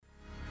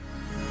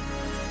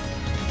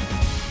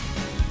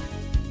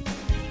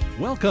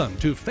Welcome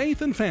to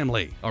Faith and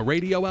Family, a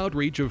radio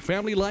outreach of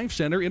Family Life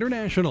Center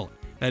International.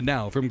 And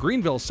now from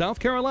Greenville, South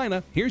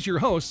Carolina, here's your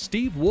host,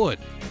 Steve Wood.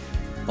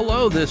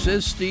 Hello, this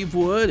is Steve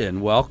Wood,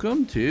 and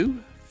welcome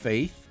to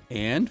Faith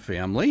and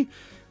Family.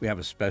 We have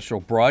a special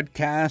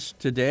broadcast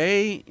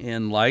today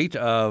in light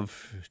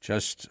of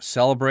just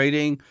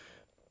celebrating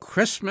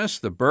Christmas,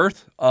 the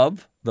birth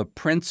of the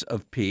Prince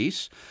of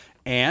Peace.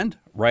 And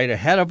right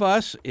ahead of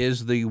us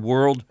is the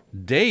World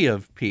Day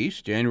of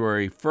Peace,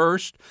 January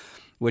 1st,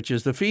 which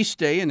is the feast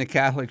day in the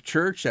Catholic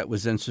Church that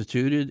was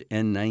instituted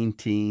in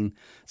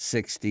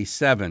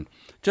 1967.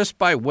 Just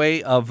by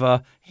way of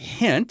a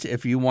hint,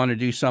 if you want to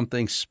do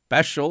something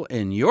special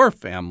in your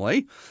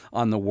family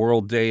on the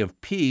World Day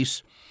of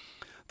Peace,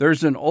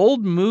 there's an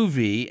old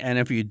movie, and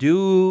if you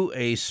do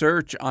a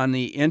search on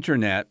the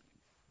internet,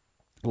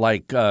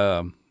 like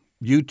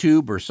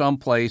YouTube or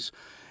someplace,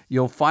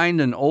 you'll find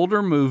an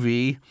older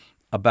movie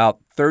about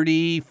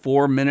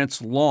 34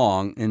 minutes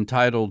long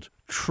entitled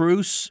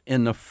Truce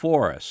in the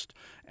Forest,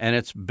 and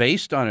it's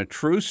based on a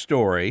true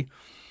story.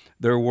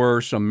 There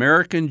were some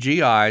American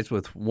GIs,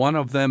 with one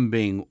of them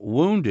being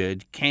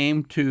wounded,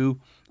 came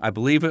to, I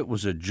believe it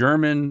was a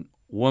German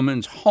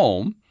woman's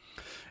home,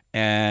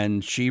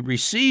 and she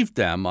received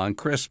them on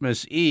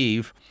Christmas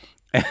Eve.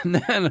 And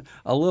then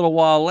a little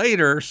while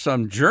later,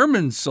 some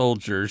German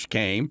soldiers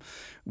came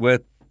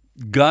with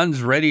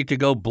guns ready to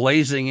go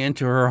blazing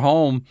into her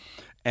home.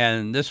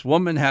 And this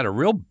woman had a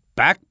real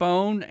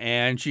backbone,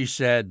 and she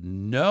said,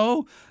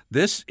 no,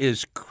 this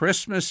is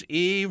Christmas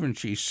Eve. And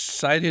she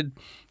cited,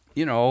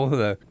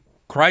 the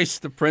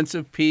Christ, the Prince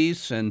of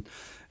Peace, and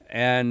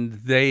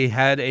they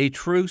had a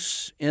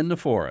truce in the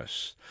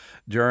forest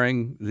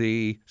during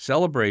the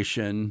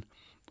celebration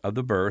of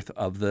the birth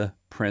of the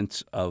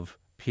Prince of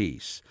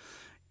Peace.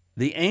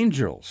 The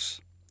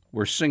angels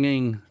were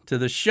singing to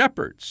the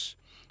shepherds.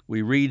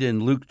 We read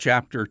in Luke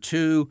chapter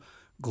 2,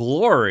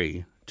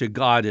 glory to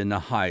God in the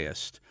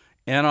highest,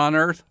 and on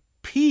earth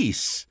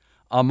peace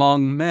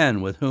among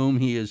men with whom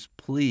he is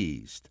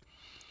pleased.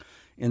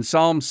 In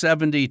Psalm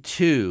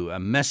 72, a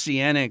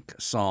messianic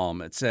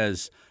psalm, it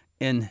says,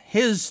 in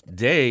his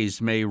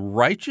days may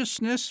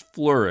righteousness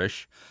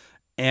flourish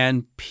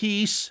and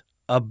peace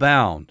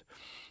abound.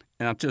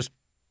 And I'll just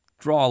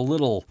draw a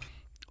little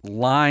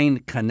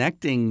line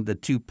connecting the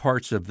two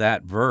parts of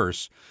that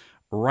verse.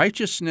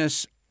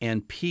 Righteousness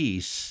and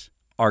peace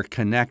are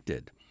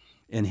connected.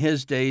 In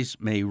his days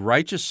may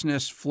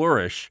righteousness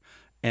flourish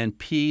and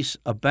peace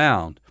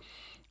abound.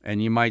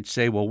 And you might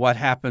say, well, what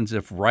happens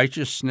if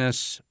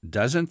righteousness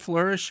doesn't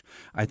flourish?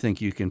 I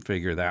think you can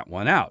figure that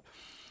one out.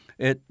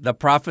 The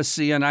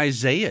prophecy in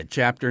Isaiah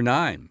chapter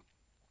 9,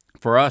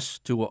 for us,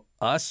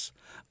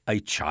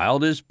 a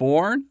child is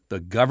born, the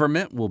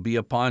government will be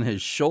upon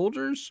his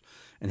shoulders,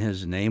 and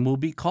his name will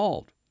be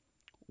called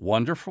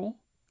Wonderful,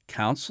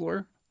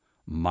 Counselor,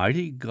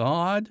 Mighty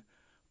God,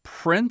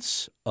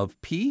 Prince of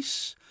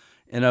Peace,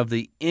 and of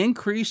the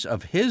increase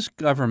of his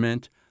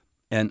government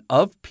and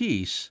of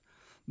peace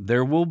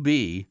there will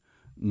be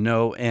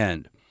no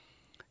end.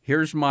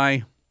 Here's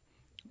my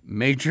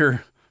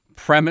major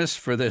premise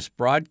for this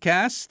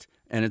broadcast,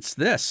 and it's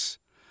this.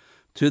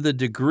 To the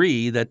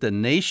degree that the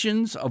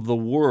nations of the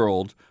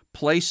world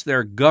place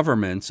their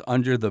governments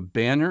under the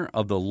banner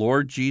of the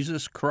Lord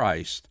Jesus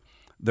Christ,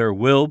 there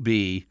will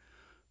be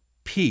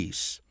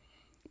peace.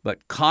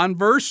 But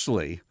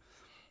conversely,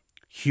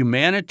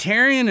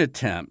 humanitarian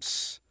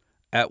attempts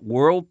at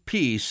world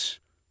peace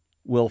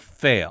will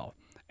fail.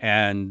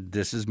 And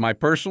this is my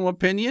personal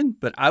opinion,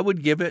 but I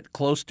would give it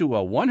close to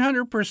a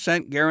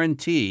 100%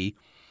 guarantee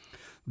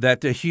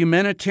that the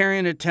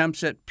humanitarian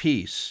attempts at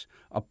peace,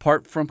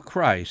 apart from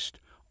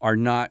Christ, are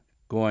not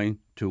going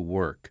to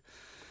work.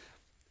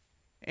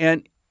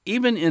 And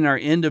even in our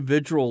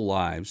individual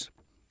lives,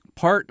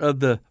 part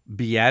of the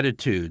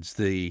Beatitudes,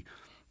 the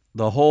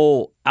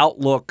whole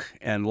outlook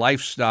and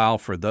lifestyle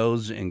for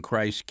those in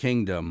Christ's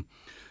kingdom,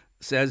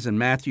 says in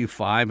Matthew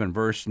 5 and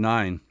verse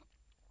 9,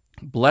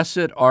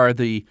 blessed are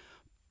the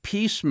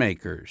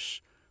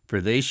peacemakers,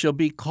 for they shall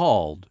be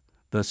called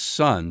the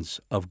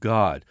sons of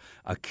God.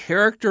 A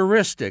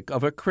characteristic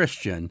of a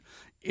Christian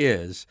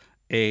is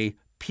a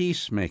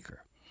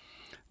peacemaker.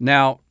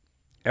 Now,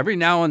 every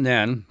now and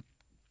then,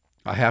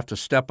 I have to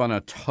step on a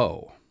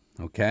toe,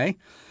 okay?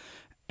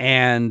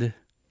 And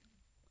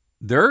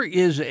there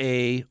is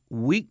a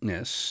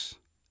weakness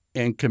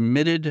in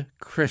committed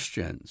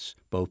Christians,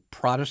 both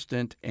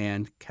Protestant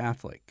and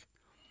Catholic.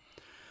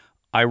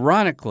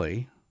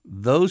 Ironically,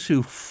 those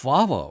who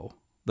follow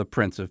the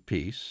Prince of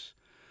Peace,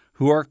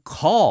 who are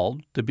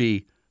called to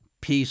be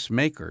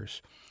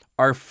peacemakers,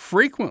 are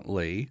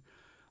frequently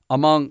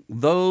among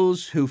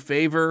those who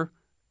favor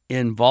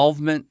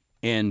involvement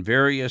in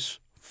various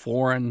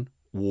foreign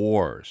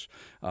wars.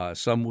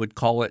 Some would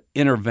call it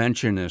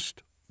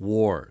interventionist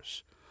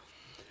wars.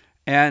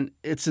 And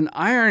it's an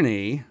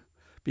irony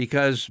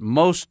because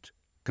most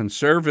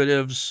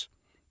conservatives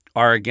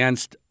are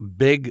against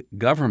big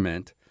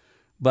government,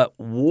 but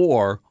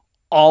war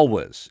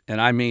always,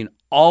 and I mean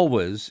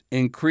always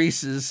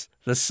increases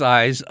the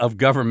size of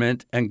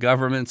government and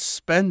government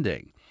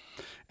spending.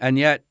 And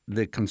yet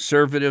the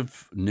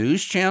conservative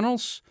news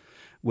channels,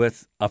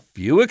 with a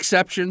few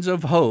exceptions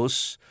of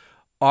hosts,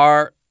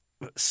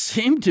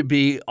 seem to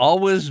be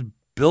always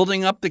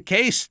building up the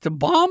case to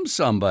bomb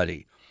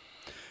somebody.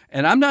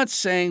 And I'm not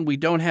saying we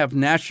don't have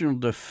national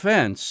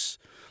defense,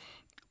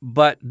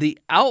 but the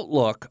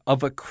outlook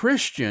of a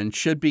Christian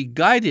should be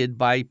guided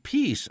by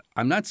peace.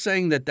 I'm not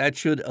saying that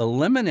should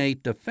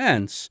eliminate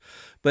defense,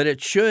 but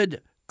it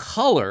should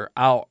color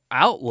our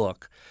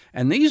outlook.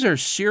 And these are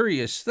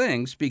serious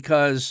things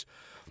because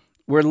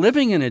we're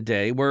living in a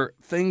day where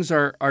things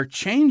are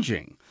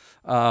changing.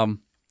 In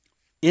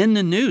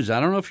the news, I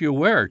don't know if you're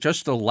aware,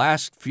 just the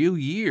last few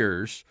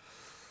years,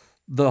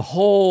 the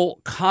whole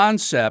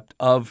concept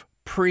of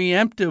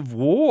preemptive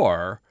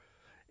war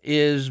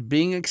is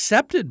being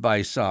accepted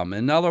by some.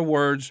 In other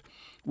words,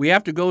 we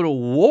have to go to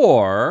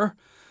war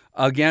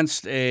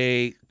against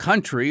a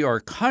country or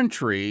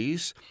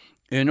countries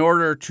in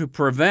order to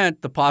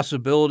prevent the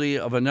possibility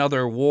of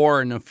another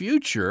war in the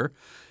future.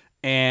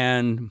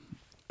 And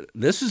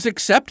this is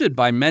accepted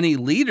by many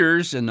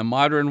leaders in the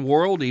modern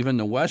world, even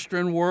the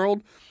Western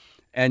world.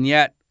 And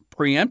yet,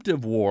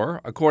 preemptive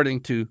war,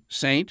 according to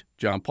Saint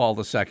John Paul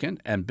II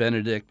and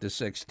Benedict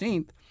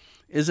XVI,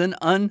 is an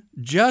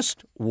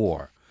unjust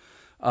war.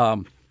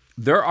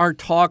 There are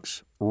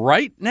talks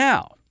right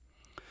now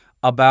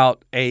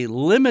about a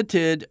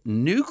limited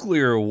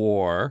nuclear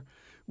war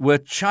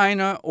with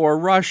China or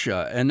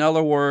Russia. In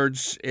other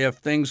words, if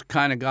things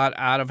kind of got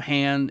out of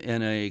hand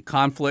in a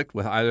conflict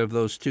with either of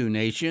those two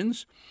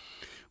nations,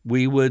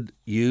 we would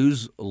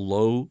use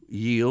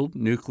low-yield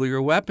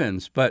nuclear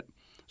weapons. But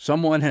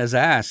someone has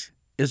asked,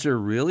 is there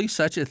really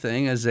such a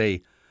thing as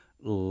a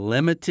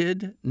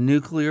limited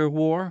nuclear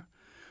war?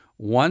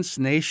 Once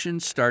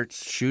nations start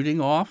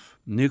shooting off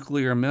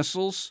nuclear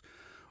missiles,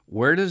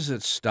 where does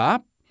it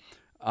stop?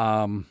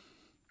 I'm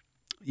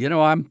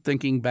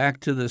thinking back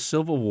to the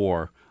Civil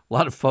War. A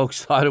lot of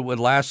folks thought it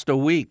would last a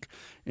week.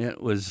 It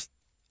was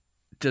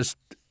just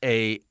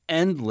an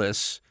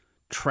endless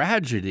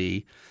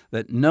tragedy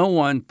that no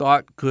one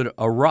thought could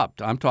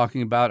erupt. I'm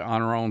talking about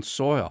on our own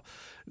soil.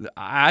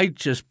 I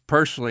just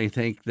personally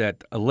think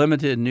that a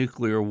limited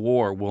nuclear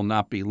war will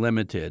not be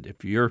limited.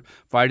 If you're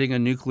fighting a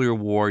nuclear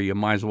war, you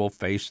might as well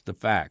face the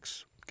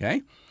facts,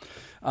 okay?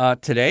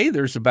 Today,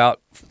 there's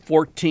about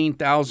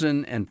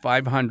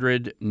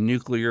 14,500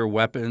 nuclear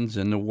weapons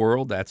in the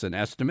world. That's an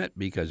estimate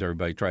because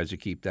everybody tries to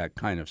keep that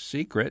kind of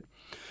secret.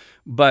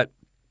 But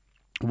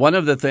one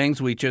of the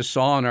things we just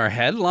saw in our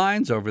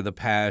headlines over the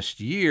past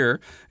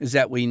year is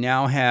that we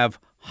now have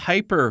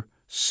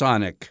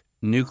hypersonic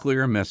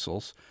nuclear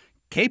missiles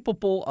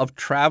capable of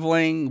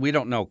traveling, we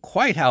don't know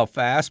quite how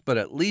fast, but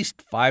at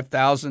least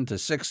 5,000 to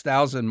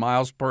 6,000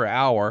 miles per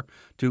hour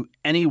to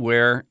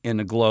anywhere in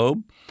the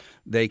globe.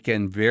 They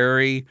can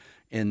vary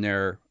in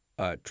their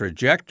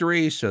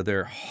trajectory, so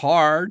they're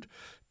hard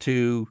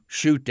to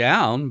shoot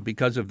down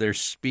because of their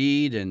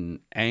speed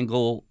and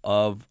angle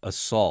of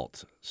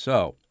assault.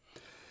 So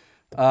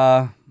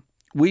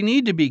we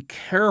need to be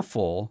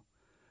careful.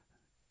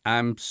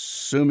 I'm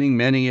assuming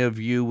many of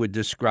you would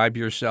describe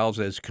yourselves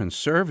as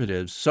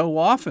conservatives. So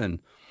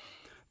often,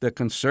 the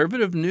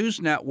conservative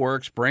news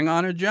networks bring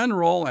on a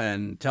general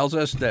and tells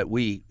us that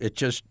it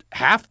just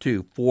have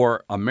to,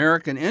 for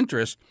American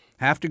interest,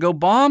 have to go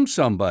bomb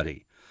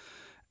somebody.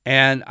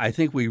 And I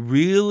think we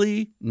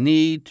really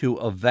need to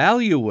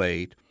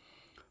evaluate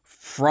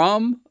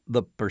from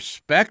the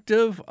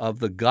perspective of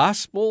the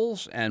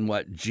Gospels and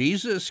what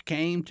Jesus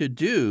came to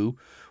do,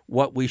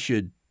 what we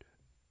should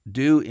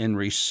do in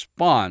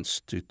response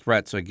to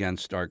threats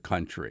against our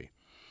country.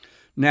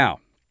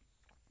 Now,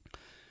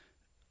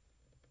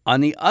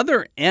 on the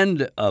other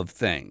end of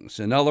things,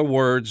 in other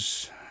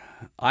words,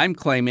 I'm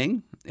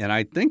claiming, and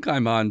I think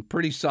I'm on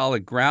pretty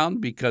solid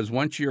ground because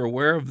once you're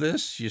aware of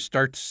this, you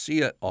start to see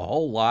it a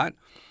whole lot.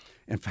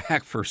 In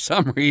fact, for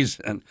some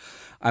reason,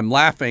 I'm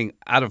laughing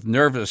out of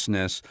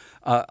nervousness.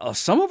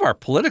 Some of our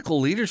political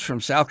leaders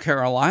from South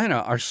Carolina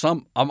are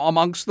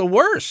amongst the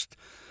worst.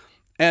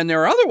 And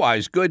they're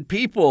otherwise good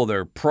people.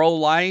 They're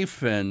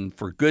pro-life and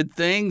for good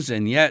things,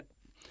 and yet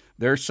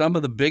they're some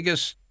of the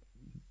biggest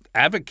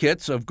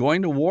advocates of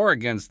going to war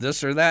against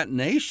this or that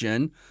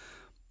nation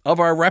of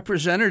our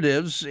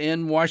representatives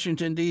in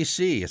Washington,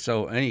 D.C.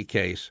 So in any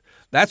case,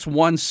 that's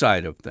one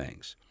side of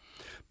things.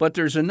 But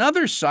there's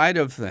another side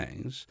of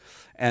things,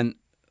 and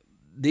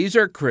these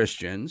are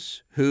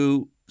Christians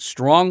who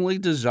strongly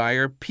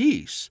desire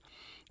peace.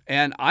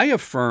 And I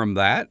affirm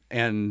that,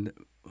 and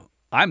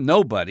I'm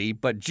nobody,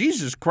 but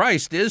Jesus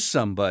Christ is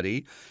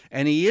somebody,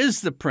 and he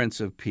is the Prince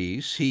of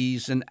Peace.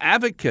 He's an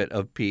advocate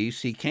of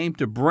peace. He came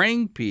to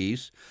bring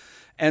peace.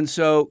 And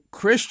so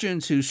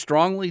Christians who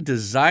strongly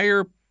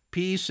desire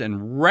peace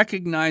and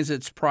recognize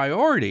its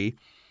priority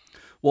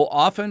will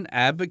often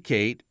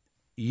advocate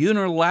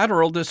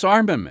unilateral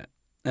disarmament.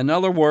 In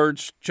other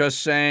words, just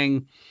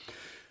saying,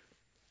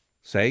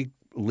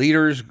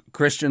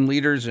 Christian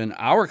leaders in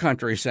our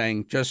country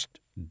saying, just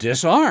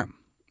disarm.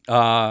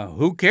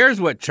 Who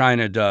cares what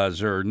China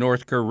does, or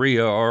North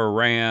Korea, or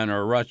Iran,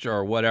 or Russia,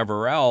 or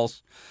whatever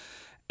else?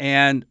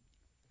 And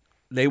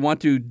they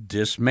want to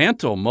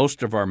dismantle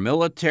most of our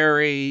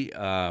military,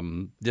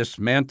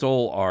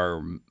 dismantle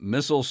our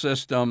missile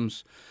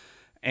systems.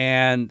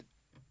 And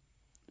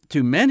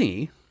to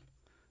many,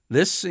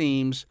 this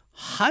seems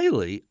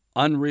highly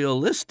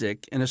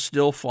unrealistic in a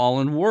still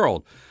fallen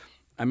world.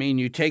 I mean,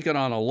 you take it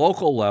on a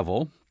local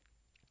level.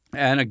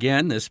 And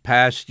again, this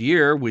past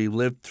year, we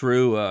lived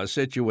through a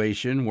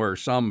situation where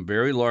some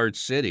very large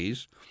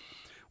cities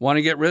want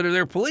to get rid of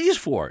their police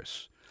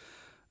force.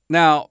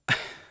 Now,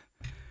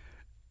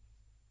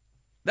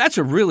 that's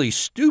a really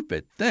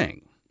stupid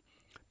thing,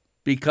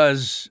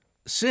 because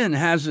sin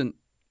hasn't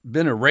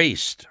been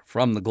erased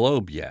from the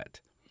globe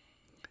yet.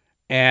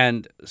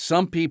 And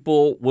some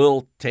people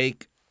will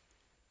take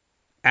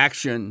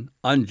action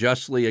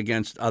unjustly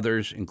against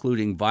others,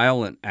 including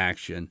violent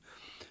action,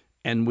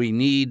 and we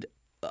need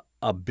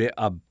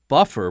a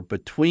buffer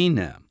between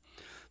them.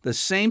 The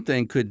same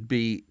thing could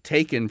be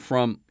taken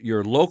from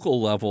your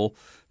local level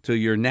to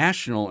your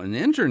national and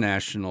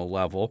international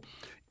level.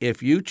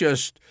 If you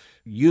just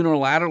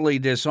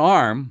unilaterally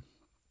disarm,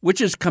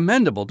 which is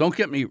commendable, don't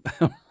get me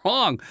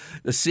wrong,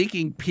 the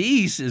seeking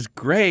peace is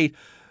great,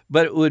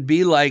 but it would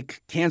be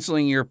like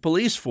canceling your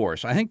police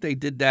force. I think they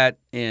did that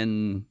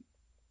in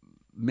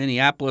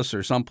Minneapolis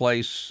or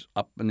someplace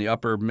up in the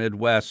upper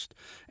Midwest,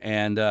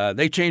 and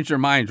they changed their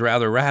minds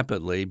rather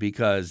rapidly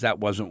because that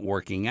wasn't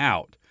working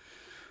out.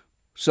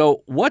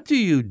 So what do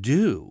you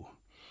do?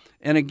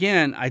 And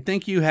again, I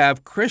think you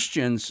have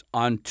Christians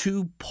on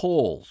two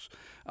poles.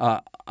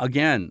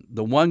 Again,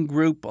 the one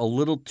group a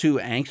little too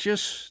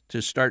anxious to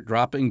start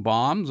dropping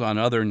bombs on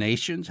other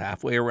nations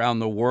halfway around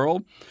the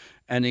world,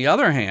 and the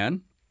other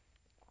hand,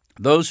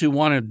 those who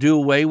want to do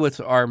away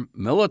with our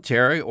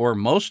military or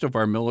most of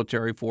our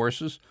military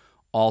forces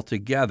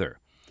altogether.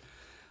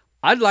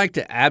 I'd like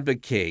to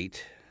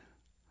advocate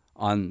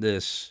on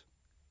this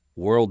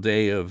World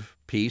Day of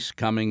Peace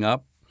coming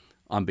up,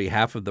 on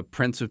behalf of the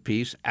Prince of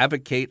Peace,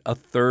 advocate a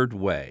third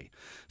way,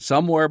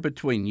 somewhere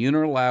between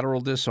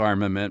unilateral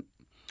disarmament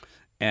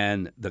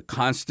and the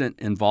constant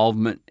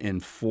involvement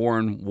in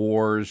foreign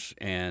wars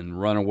and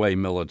runaway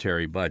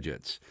military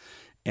budgets.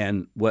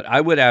 And what I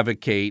would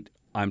advocate,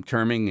 I'm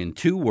terming in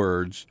two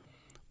words,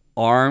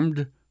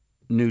 armed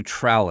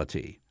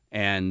neutrality.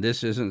 And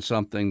this isn't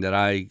something that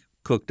I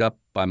cooked up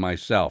by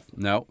myself.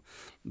 No,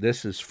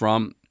 this is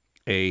from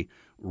a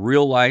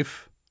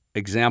real-life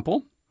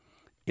example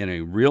in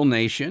a real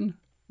nation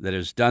that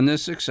has done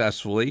this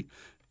successfully,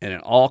 and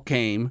it all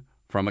came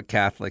from a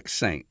Catholic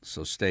saint.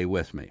 So stay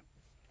with me.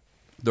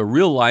 The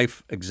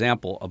real-life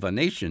example of a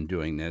nation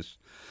doing this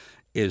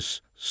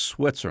is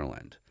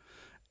Switzerland.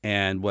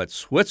 And what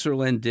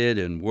Switzerland did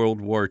in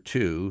World War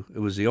II, it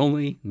was the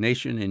only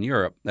nation in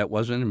Europe that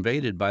wasn't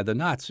invaded by the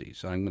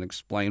Nazis. I'm going to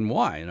explain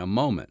why in a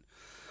moment.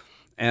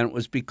 And it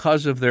was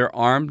because of their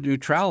armed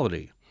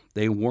neutrality.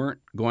 They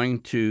weren't going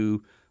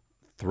to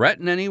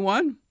threaten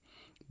anyone,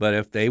 but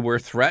if they were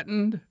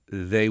threatened,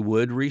 they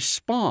would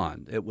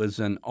respond. It was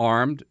an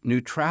armed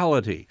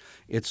neutrality.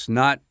 It's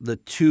not the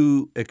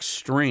two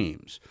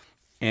extremes.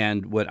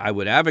 And what I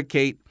would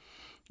advocate,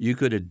 you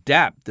could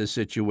adapt the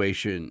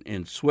situation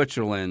in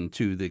Switzerland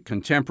to the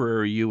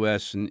contemporary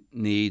U.S.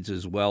 needs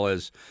as well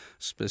as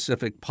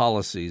specific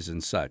policies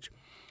and such.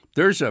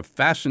 There's a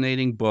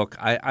fascinating book.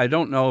 I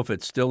don't know if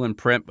it's still in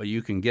print, but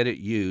you can get it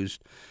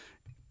used.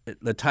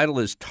 The title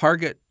is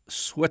Target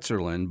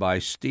Switzerland by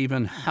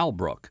Stephen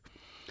Halbrook.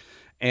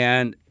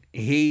 And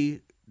he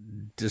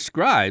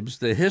describes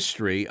the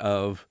history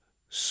of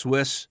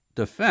Swiss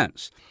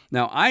defense.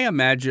 Now, I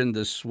imagine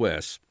the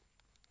Swiss,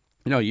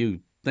 you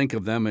think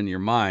of them in your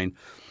mind,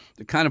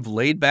 the kind of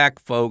laid-back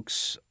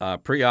folks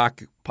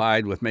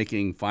preoccupied with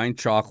making fine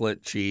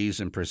chocolate,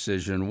 cheese, and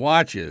precision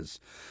watches.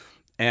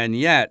 And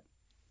yet,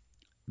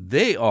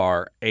 they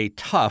are a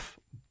tough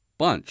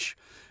bunch.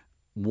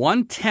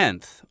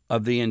 1/10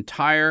 of the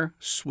entire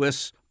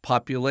Swiss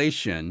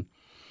population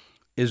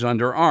is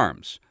under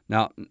arms.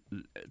 Now,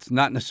 it's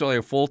not necessarily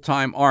a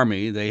full-time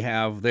army. They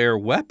have their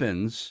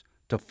weapons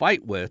to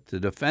fight with to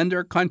defend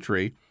their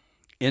country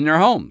in their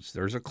homes.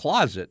 There's a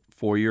closet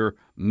for your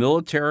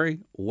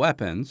military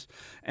weapons.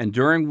 And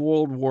during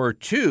World War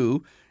II,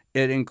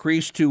 it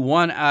increased to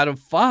 1 out of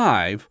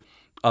 5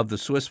 of the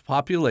Swiss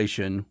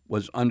population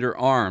was under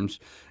arms.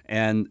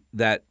 And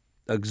that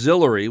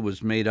auxiliary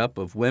was made up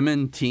of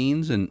women,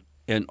 teens, and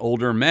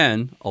older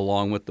men,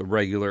 along with the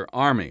regular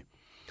army.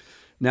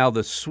 Now,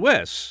 the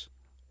Swiss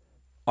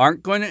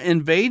aren't going to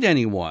invade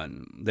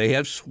anyone. They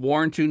have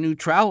sworn to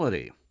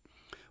neutrality.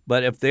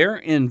 But if they're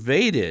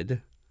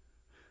invaded,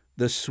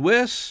 the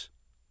Swiss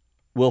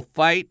will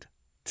fight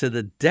to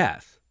the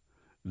death.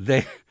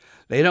 They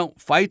don't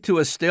fight to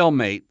a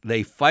stalemate.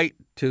 They fight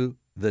to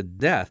the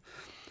death.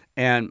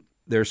 And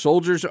their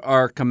soldiers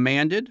are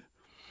commanded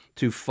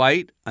to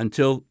fight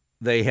until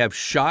they have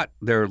shot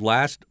their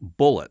last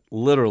bullet,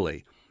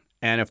 literally.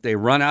 And if they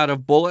run out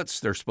of bullets,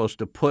 they're supposed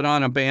to put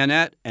on a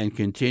bayonet and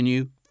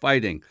continue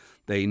fighting.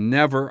 They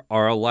never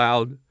are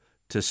allowed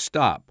to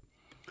stop.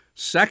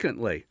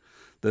 Secondly,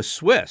 the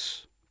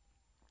Swiss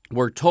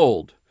were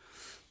told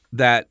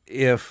that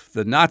if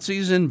the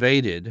Nazis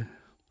invaded,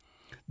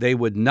 they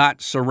would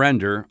not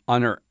surrender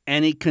under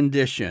any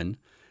condition,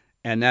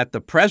 and that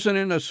the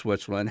president of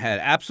Switzerland had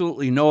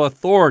absolutely no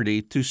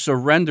authority to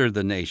surrender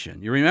the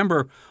nation. You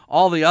remember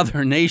all the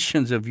other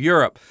nations of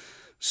Europe,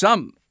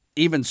 some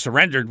even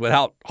surrendered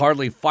without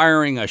hardly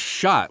firing a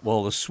shot.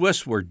 Well, the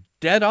Swiss were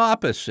dead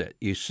opposite,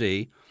 you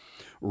see.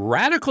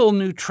 Radical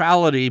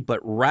neutrality, but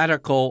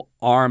radical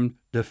armed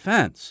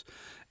defense.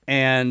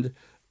 And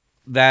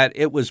that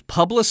it was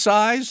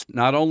publicized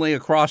not only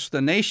across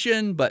the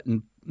nation, but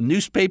in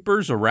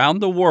newspapers around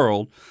the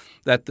world,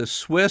 that the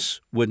Swiss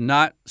would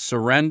not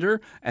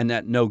surrender and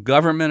that no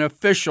government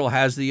official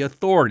has the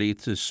authority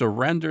to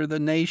surrender the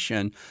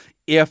nation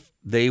if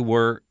they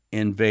were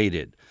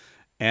invaded.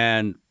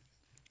 And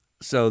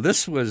so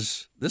this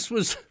was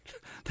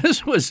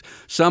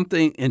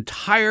something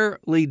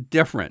entirely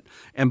different.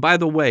 And by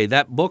the way,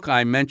 that book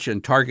I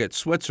mentioned, Target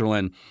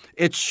Switzerland,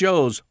 it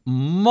shows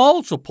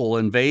multiple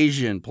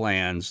invasion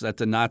plans that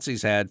the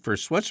Nazis had for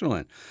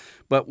Switzerland.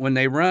 But when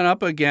they run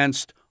up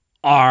against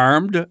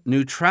armed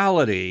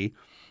neutrality,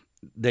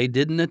 they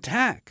didn't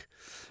attack.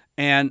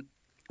 And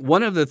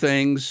one of the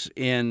things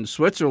in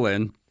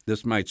Switzerland,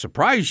 this might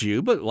surprise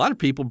you, but a lot of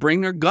people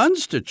bring their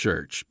guns to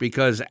church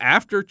because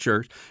after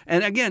church,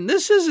 and again,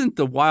 this isn't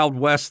the Wild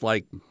West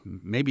like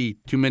maybe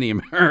too many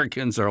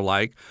Americans are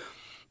like.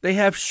 They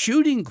have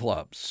shooting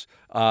clubs.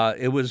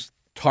 It was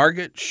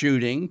target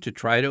shooting to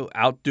try to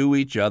outdo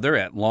each other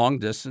at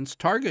long-distance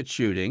target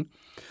shooting.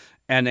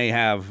 And they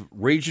have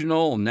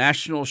regional,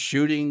 national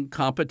shooting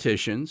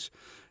competitions.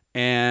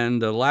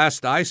 And the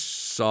last I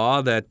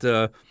saw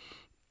that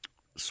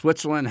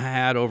Switzerland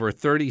had over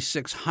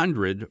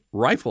 3,600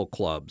 rifle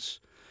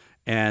clubs,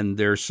 and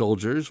their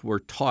soldiers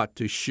were taught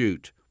to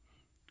shoot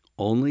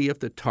only if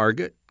the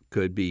target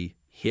could be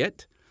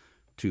hit,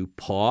 to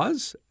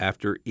pause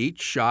after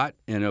each shot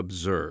and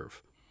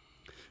observe.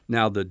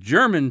 Now, the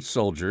German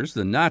soldiers,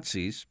 the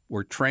Nazis,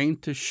 were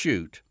trained to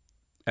shoot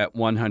at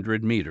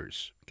 100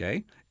 meters,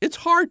 okay? It's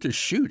hard to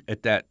shoot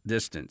at that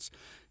distance.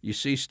 You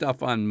see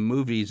stuff on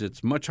movies,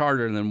 it's much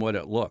harder than what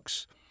it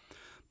looks.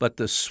 But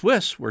the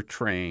Swiss were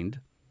trained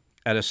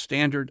at a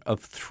standard of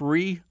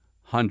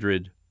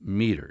 300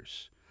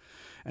 meters.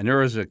 And there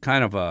was a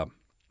kind of a,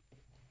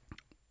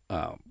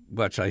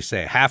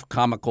 half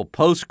comical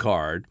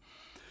postcard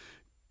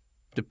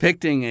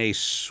depicting a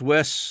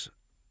Swiss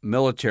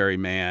military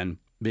man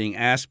being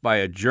asked by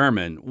a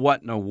German,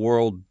 what in the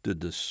world did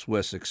the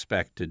Swiss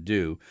expect to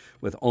do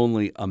with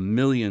only 1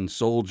 million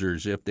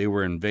soldiers if they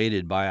were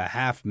invaded by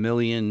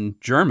 500,000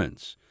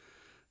 Germans?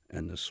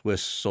 And the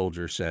Swiss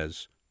soldier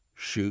says,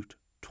 shoot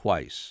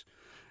twice.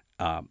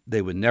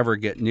 They would never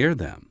get near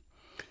them.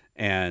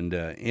 And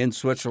in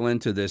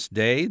Switzerland to this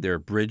day, their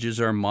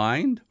bridges are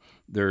mined.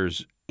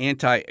 There's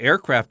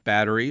anti-aircraft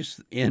batteries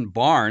in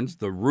barns.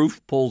 The roof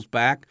pulls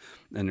back,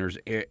 and there's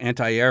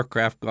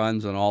anti-aircraft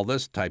guns and all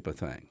this type of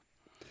thing.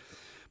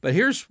 But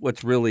here's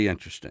what's really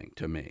interesting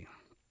to me.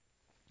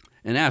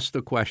 And ask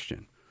the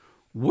question,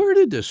 where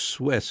did the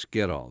Swiss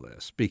get all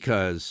this?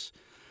 Because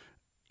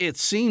it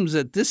seems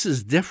that this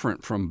is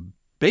different from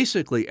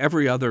basically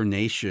every other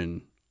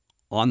nation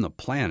on the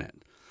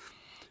planet.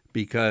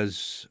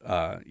 Because,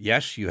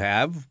 yes, you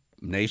have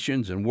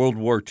nations, and World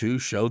War II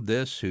showed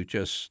this, who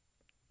just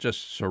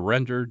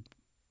surrendered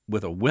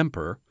with a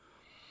whimper.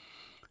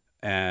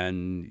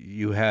 And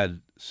you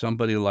had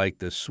somebody like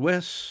the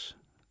Swiss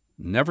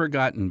never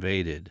got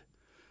invaded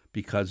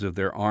because of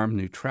their armed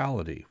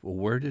neutrality. Well,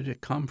 where did it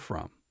come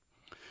from?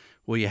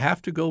 Well, you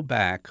have to go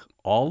back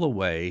all the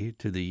way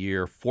to the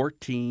year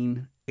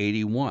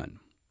 1481.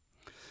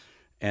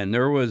 And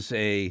there was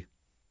a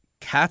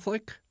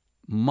Catholic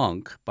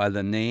monk by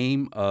the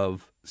name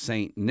of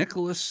St.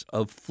 Nicholas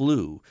of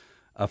Flue,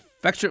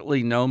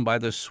 affectionately known by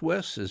the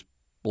Swiss as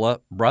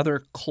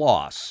Brother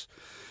Klaus.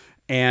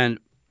 And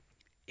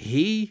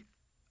he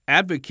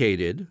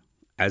advocated,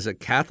 as a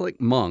Catholic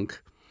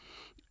monk,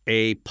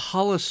 a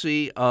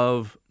policy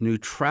of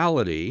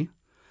neutrality,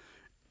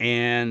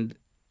 and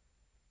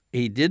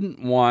he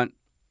didn't want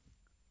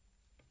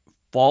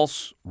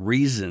false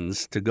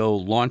reasons to go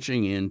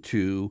launching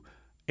into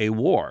a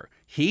war.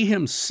 He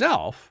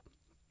himself,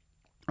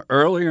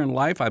 earlier in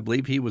life, I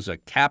believe he was a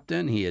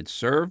captain. He had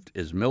served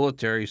his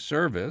military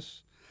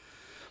service,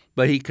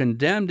 but he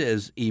condemned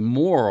as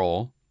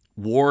immoral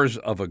wars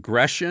of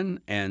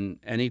aggression and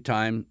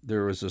anytime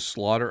there was a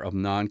slaughter of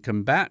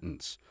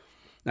non-combatants.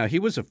 Now, he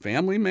was a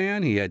family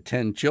man. He had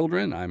 10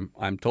 children.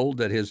 I'm told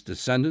that his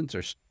descendants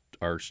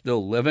are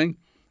still living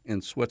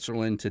in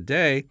Switzerland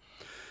today.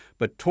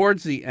 But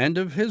towards the end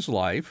of his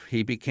life,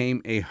 he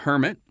became a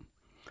hermit.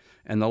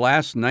 And the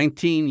last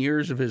 19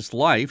 years of his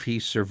life, he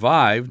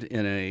survived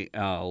in a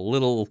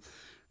little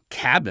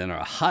cabin or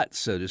a hut,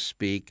 so to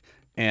speak,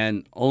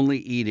 and only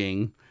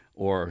eating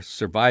or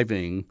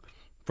surviving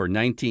for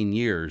 19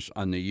 years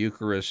on the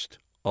Eucharist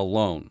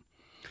alone.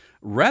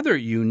 Rather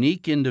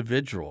unique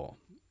individual.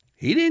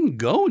 He didn't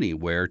go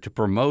anywhere to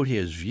promote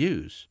his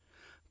views,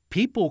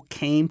 people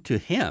came to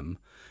him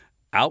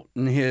out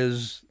in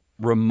his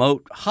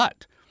remote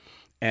hut,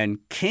 and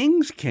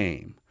kings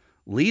came,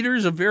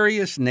 leaders of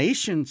various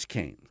nations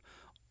came.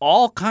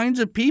 All kinds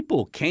of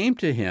people came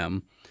to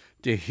him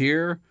to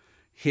hear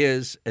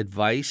his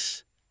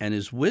advice and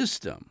his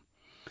wisdom.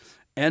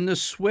 And the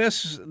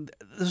Swiss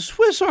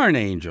aren't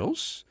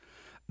angels.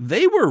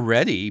 They were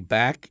ready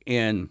back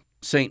in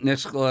St.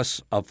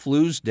 Nicholas of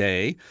Flu's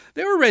day.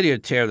 They were ready to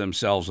tear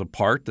themselves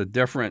apart, the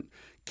different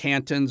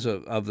cantons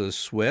of the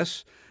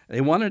Swiss.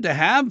 They wanted to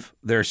have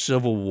their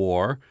civil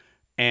war,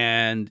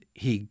 and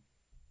he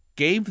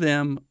gave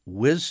them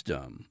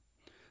wisdom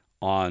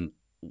on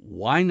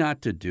why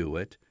not to do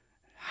it,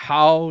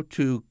 how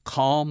to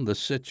calm the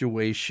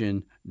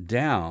situation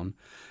down.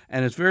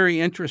 And it's very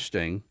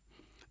interesting.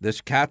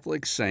 This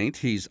Catholic saint,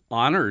 he's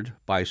honored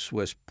by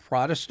Swiss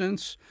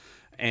Protestants,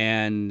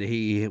 and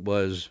he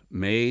was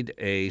made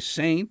a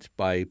saint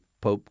by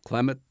Pope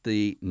Clement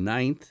IX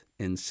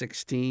in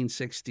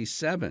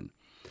 1667.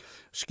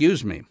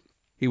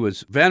 He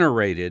was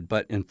venerated,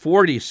 but in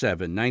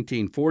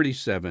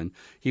 1947,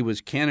 he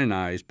was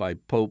canonized by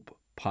Pope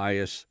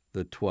Pius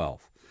XII.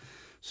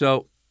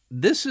 So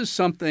this is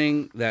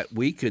something that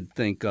we could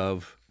think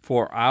of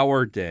for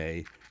our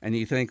day, and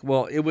you think,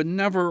 well, it would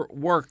never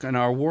work in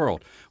our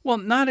world. Well,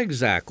 not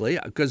exactly,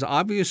 because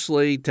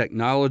obviously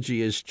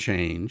technology has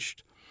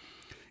changed.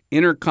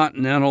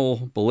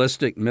 Intercontinental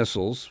ballistic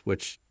missiles,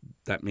 which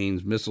that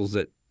means missiles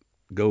that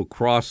go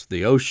across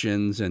the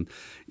oceans, and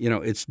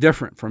it's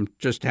different from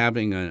just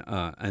having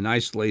an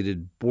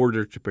isolated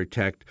border to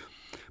protect.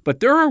 But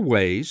there are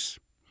ways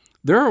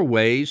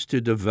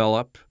to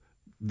develop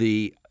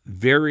the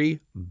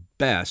very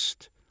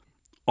best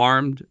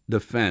armed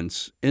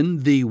defense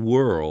in the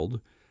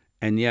world,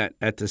 and yet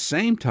at the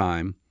same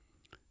time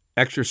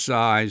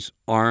exercise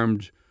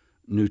armed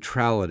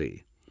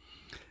neutrality.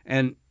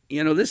 And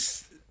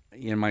this,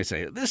 you might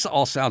say, this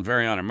all sounds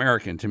very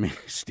un-American to me,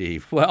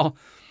 Steve. Well,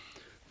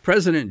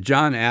 President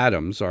John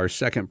Adams, our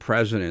second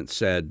president,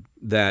 said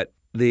that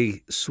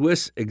the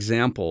Swiss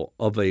example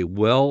of a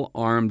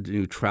well-armed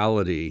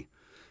neutrality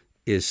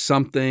is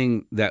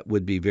something that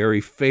would be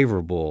very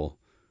favorable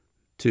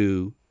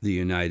to the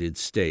United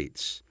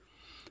States.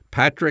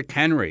 Patrick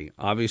Henry,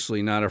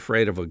 obviously not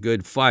afraid of a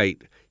good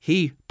fight,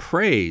 he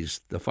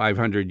praised the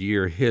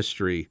 500-year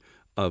history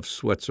of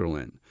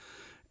Switzerland.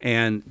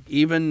 And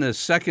even the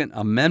Second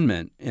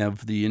Amendment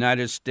of the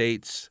United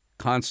States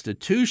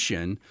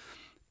Constitution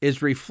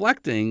is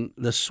reflecting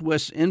the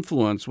Swiss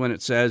influence when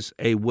it says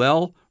a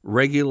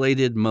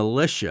well-regulated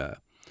militia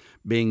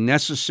being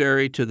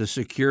necessary to the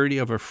security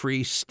of a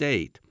free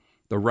state.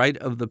 The right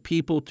of the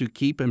people to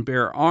keep and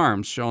bear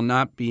arms shall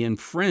not be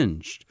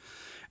infringed.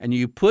 And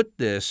you put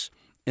this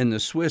in the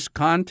Swiss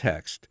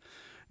context.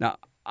 Now,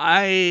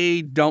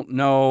 I don't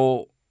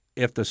know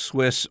if the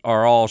Swiss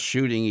are all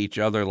shooting each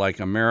other like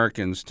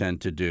Americans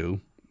tend to do,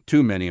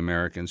 too many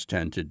Americans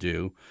tend to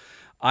do.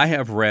 I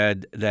have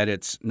read that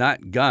it's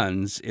not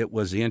guns, it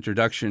was the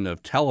introduction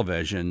of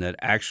television that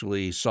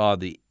actually saw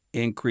the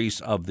increase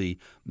of the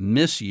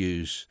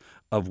misuse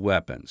of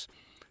weapons.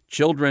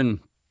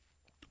 Children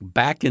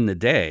back in the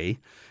day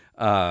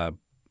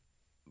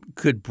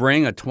could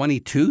bring a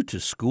 .22 to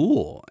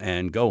school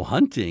and go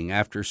hunting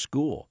after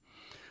school.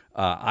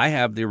 I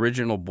have the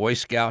original Boy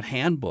Scout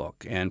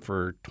handbook, and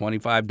for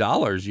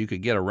 $25, you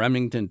could get a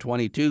Remington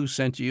 .22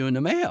 sent to you in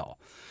the mail.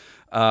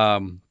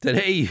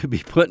 Today, you'd be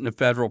put in a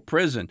federal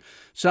prison.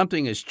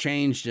 Something has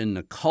changed in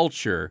the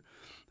culture,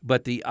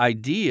 but the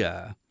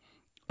idea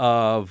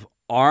of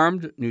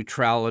armed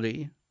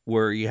neutrality,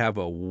 where you have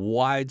a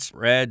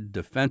widespread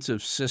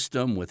defensive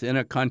system within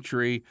a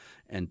country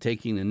and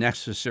taking the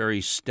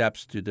necessary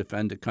steps to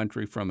defend the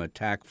country from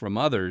attack from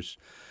others,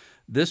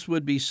 this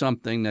would be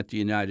something that the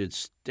United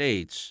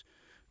States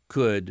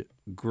could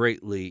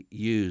greatly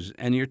use.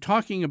 And you're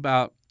talking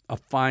about a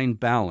fine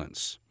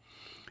balance.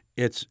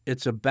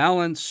 It's a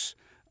balance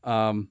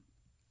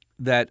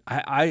that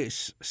I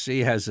see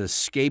has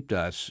escaped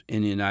us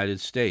in the United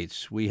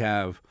States. We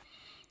have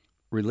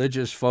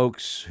religious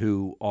folks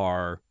who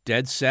are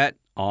dead set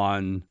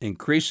on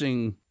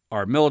increasing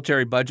our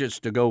military budgets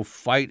to go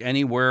fight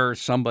anywhere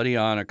somebody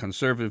on a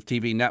conservative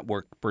TV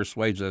network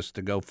persuades us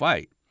to go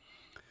fight.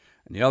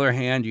 On the other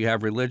hand, you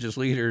have religious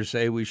leaders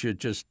say we should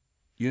just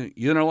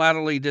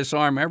unilaterally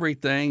disarm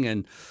everything,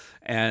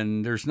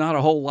 and there's not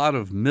a whole lot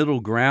of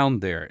middle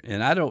ground there.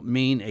 And I don't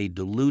mean a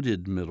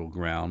diluted middle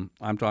ground.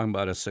 I'm talking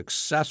about a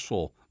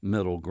successful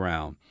middle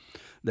ground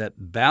that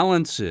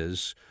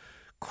balances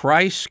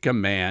Christ's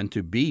command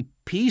to be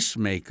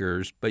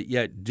peacemakers, but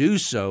yet do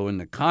so in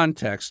the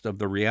context of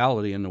the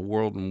reality in the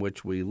world in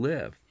which we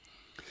live.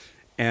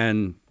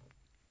 And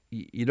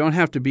you don't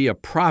have to be a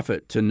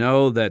prophet to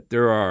know that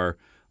there are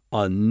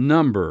a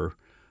number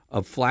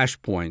of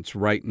flashpoints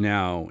right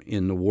now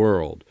in the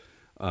world.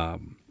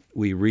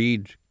 We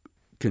read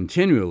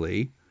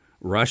continually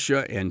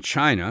Russia and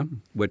China,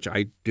 which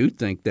I do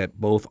think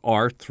that both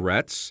are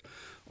threats,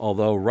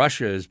 although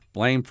Russia is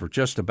blamed for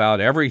just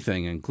about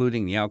everything,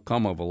 including the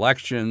outcome of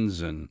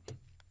elections and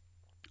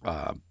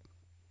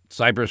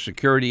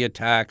cybersecurity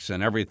attacks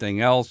and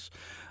everything else.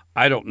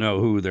 I don't know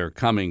who they're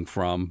coming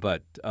from,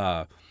 but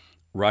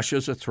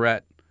Russia's a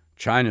threat,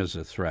 China's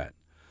a threat,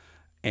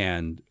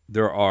 and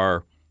there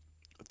are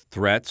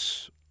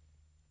threats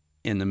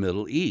in the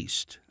Middle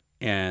East.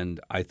 And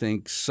I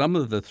think some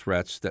of the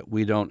threats that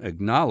we don't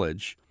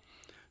acknowledge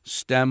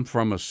stem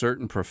from a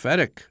certain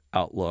prophetic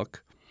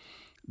outlook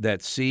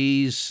that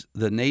sees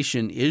the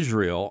nation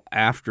Israel,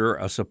 after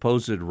a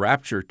supposed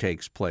rapture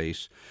takes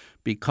place,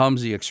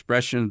 becomes the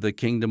expression of the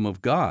kingdom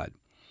of God.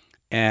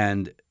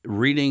 And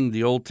reading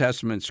the Old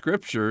Testament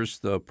scriptures,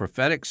 the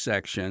prophetic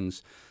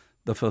sections,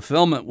 the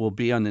fulfillment will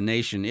be on the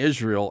nation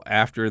Israel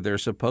after their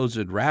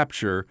supposed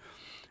rapture.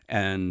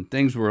 And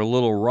things were a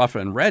little rough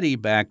and ready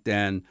back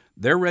then.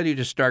 They're ready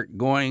to start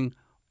going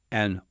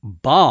and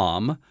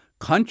bomb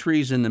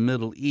countries in the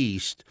Middle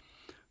East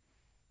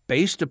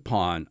based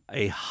upon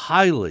a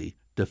highly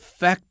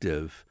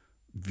defective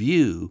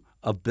view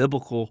of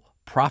biblical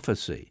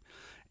prophecy.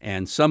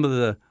 And some of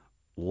the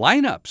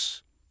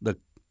lineups, the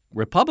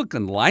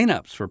Republican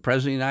lineups for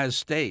President of the United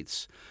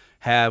States,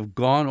 have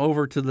gone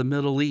over to the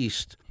Middle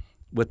East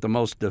with the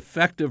most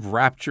defective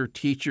rapture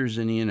teachers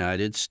in the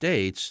United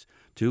States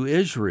to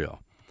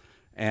Israel.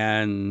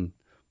 And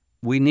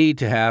we need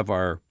to have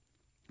our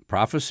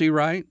prophecy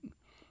right,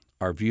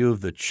 our view of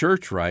the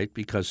church right,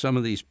 because some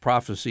of these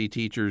prophecy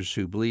teachers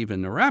who believe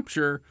in the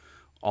rapture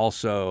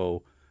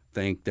also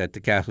think that the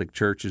Catholic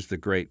Church is the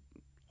great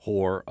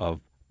whore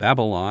of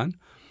Babylon,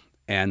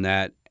 and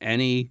that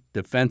any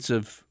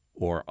defensive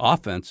or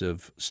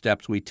offensive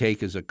steps we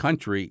take as a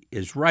country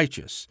is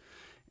righteous.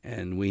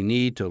 And we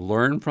need to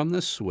learn from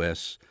the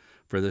Swiss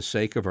for the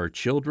sake of our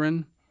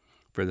children,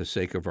 for the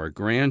sake of our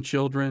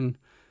grandchildren,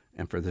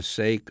 and for the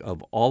sake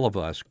of all of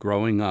us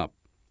growing up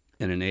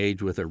in an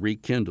age with a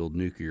rekindled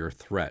nuclear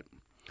threat.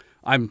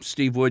 I'm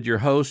Steve Wood, your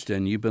host,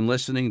 and you've been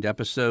listening to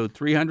episode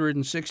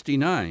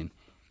 369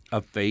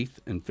 of Faith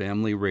and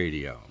Family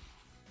Radio.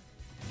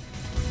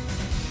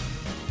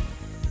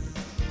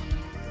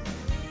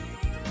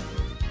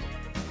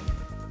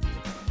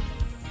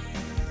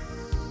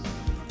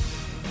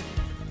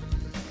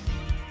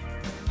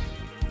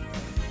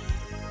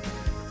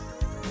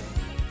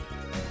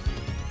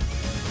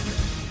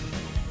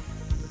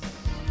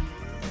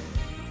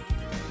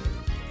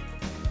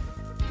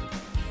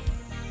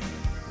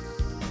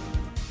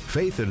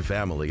 Faith and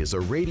Family is a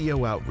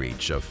radio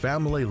outreach of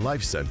Family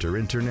Life Center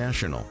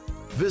International.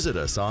 Visit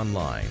us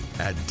online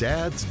at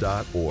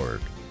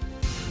dads.org.